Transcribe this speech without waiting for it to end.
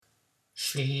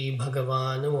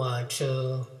श्रीभगवानुवाच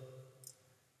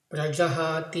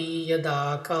प्रजहाति यदा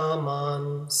कामान्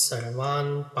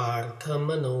सर्वान्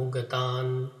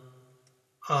पार्थमनोगतान्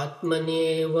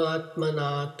आत्मन्येव आत्मना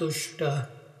तुष्टः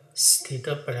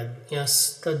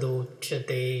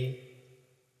स्थितप्रज्ञस्तदोच्यते.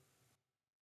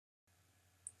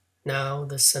 Now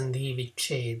the Sandhi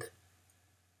Vichhed.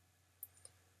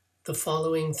 The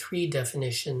following three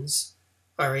definitions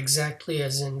are exactly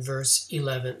as in verse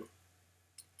 11.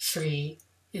 Shri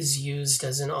is used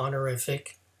as an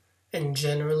honorific and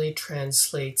generally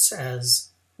translates as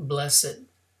blessed.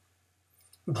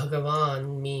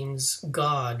 Bhagavan means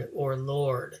God or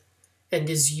Lord and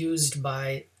is used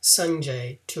by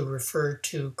Sanjay to refer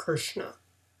to Krishna.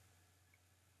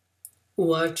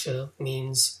 Uvacha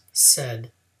means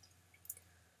said.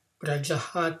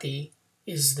 Prajahati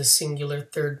is the singular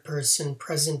third person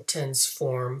present tense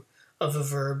form of a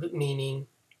verb meaning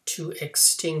to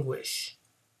extinguish.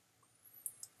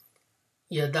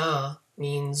 Yada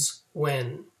means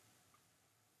when.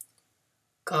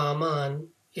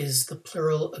 Kaman is the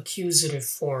plural accusative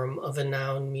form of a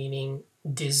noun meaning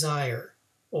desire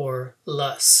or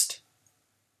lust.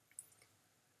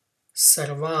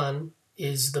 Sarvan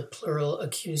is the plural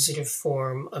accusative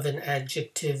form of an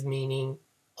adjective meaning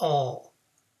all.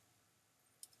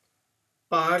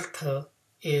 Partha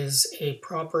is a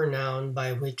proper noun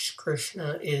by which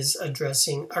Krishna is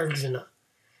addressing Arjuna.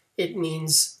 It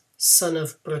means son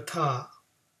of Pratha.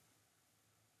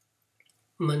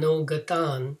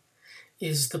 Manogatan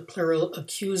is the plural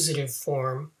accusative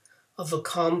form of a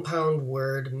compound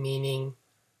word meaning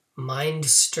mind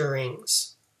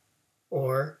stirrings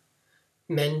or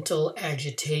mental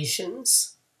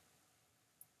agitations.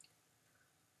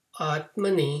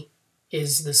 Atmani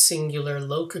is the singular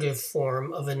locative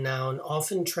form of a noun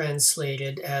often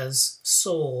translated as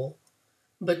soul,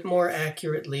 but more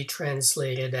accurately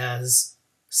translated as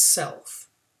self.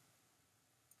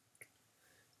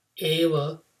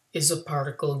 Eva is a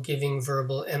particle giving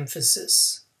verbal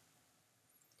emphasis.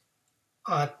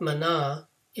 Atmana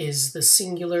is the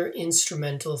singular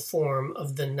instrumental form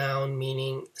of the noun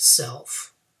meaning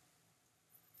self.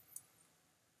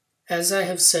 As I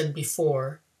have said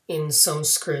before, in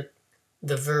Sanskrit,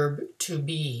 the verb to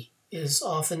be is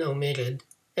often omitted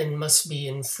and must be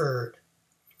inferred.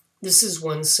 This is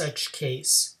one such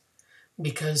case,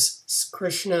 because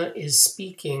Krishna is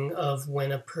speaking of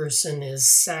when a person is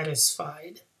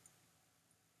satisfied.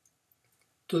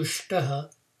 Tushtaha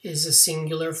is a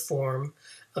singular form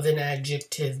of an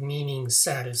adjective meaning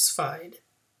satisfied.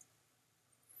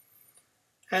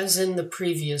 As in the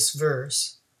previous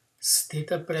verse,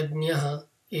 sthita prajnaha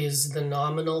is the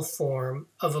nominal form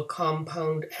of a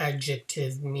compound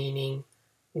adjective meaning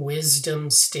wisdom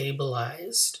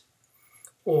stabilized,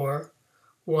 or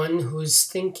one whose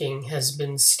thinking has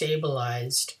been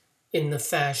stabilized in the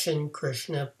fashion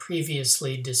Krishna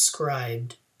previously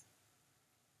described.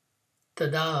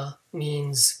 Tada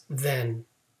means then.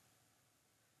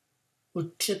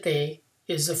 Uchyate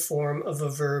is a form of a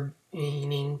verb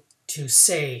meaning to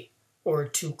say or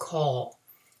to call,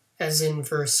 as in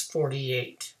verse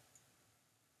 48.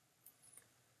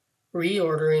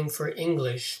 Reordering for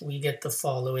English, we get the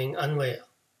following Anvaya.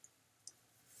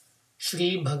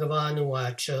 Shri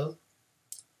Bhagavanuvacha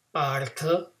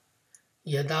Partha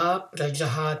Yada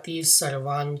Prajahati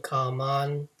Sarvan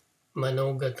Kaman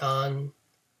Manogatan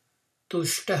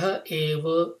Tushtaha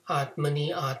Eva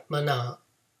Atmani Atmana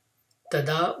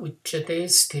Tada Uchyate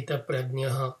Sthita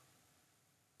Prajnaha.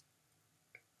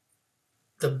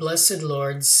 The Blessed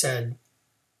Lord said,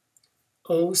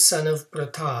 O son of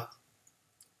Pratha,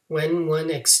 when one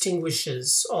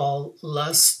extinguishes all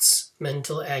lusts,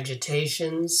 mental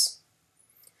agitations,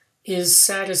 is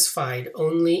satisfied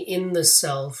only in the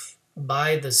self,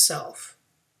 by the self,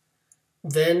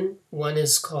 then one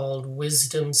is called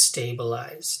wisdom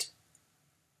stabilized.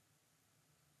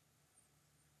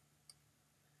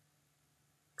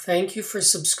 Thank you for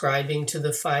subscribing to the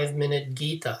 5-Minute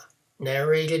Gita,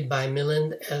 narrated by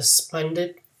Milind S.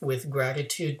 Pandit, with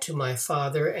gratitude to my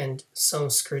father and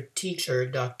Sanskrit teacher,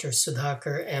 Dr.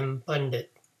 Sudhakar M.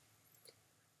 Pandit.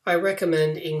 I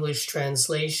recommend English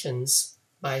translations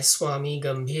by Swami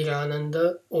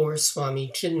Gambhirananda or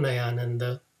Swami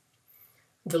Chinmayananda.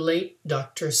 The late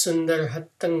Dr. Sundar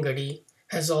Hattangadi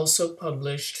has also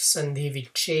published Sandhi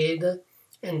Vichhed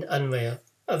and Anvaya,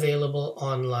 available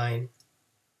online.